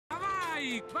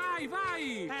vai! Vai, vai!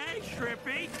 Hey,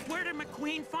 Shrimpy, where did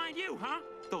McQueen find you, huh?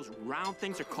 Those round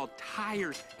things are called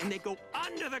tires, and they go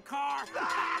under the car.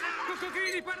 Con chi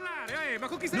devi parlare? Ma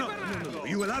con chi stai parlando? No.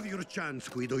 You will have your chance,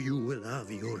 Guido. You will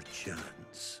have your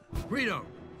chance. Guido,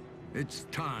 it's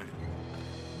time.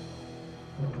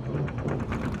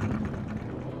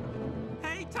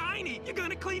 Hey, Tiny, you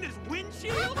gonna clean his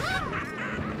windshield?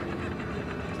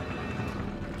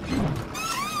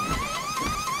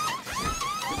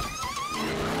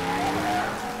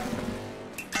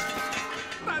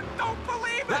 I don't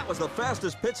believe it! That was the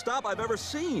fastest pit stop I've ever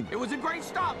seen. It was a great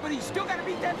stop, but he's still got to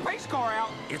beat that pace car out.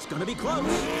 It's gonna be close.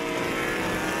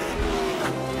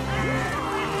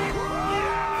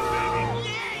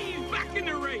 Yay! Back in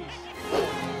the race!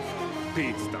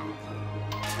 Pit stop.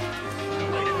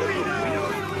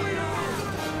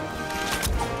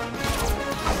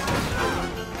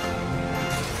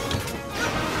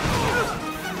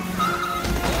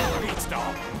 Pit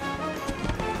stop!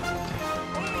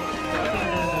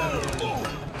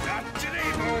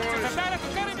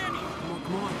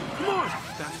 Come on!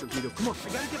 Faster, Guido. Come on. I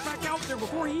gotta get back out there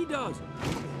before he does.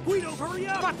 Guido, hurry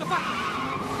up! What the fuck?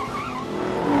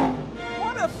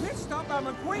 What a pit stop by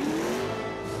McQueen.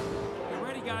 Get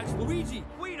ready, guys. Luigi!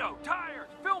 Guido, tires,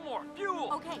 Fillmore,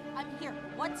 fuel! Okay, I'm here.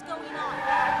 What's going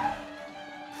on?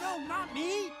 No, not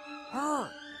me! Her!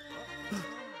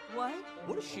 What?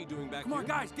 What is she doing back Come here? on,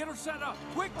 guys, get her set up,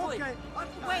 quickly! Okay.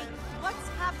 Wait, what's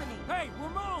happening? Hey,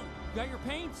 Ramon! You got your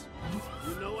paints?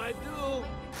 You know I do.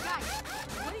 Guys,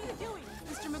 what are you doing?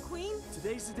 Mr. McQueen?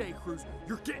 Today's the day, Cruz.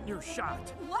 You're getting your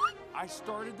shot. What? I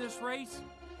started this race,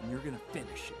 and you're gonna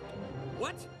finish it.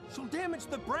 What? She'll damage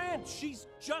the brand. She's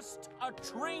just a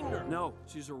trainer. No,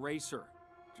 she's a racer.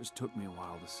 Just took me a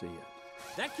while to see it.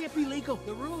 That can't be legal.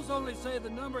 The rules only say the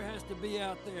number has to be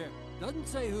out there. Doesn't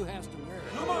say who has to wear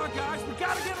it. Come on, guys, we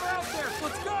gotta get her out there.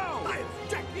 Let's go!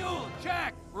 Check fuel,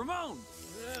 check. Ramon.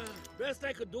 Best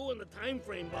I could do in the time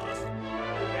frame, boss.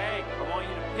 Hey, I want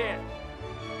you to pit.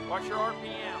 Watch your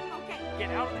RPM. Okay.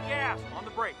 Get out of the gas, on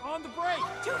the brake. On the brake.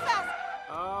 Too fast.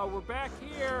 We're back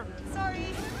here.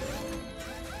 Sorry.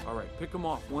 All right, pick them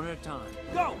off one at a time.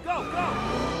 Go, go, go!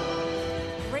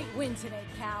 Great win today,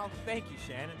 Cal. Thank you,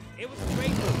 Shannon. It was a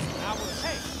great move. I was...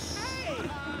 Hey!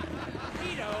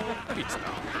 Guido! Pit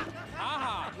stop.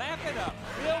 Aha! Laugh it up.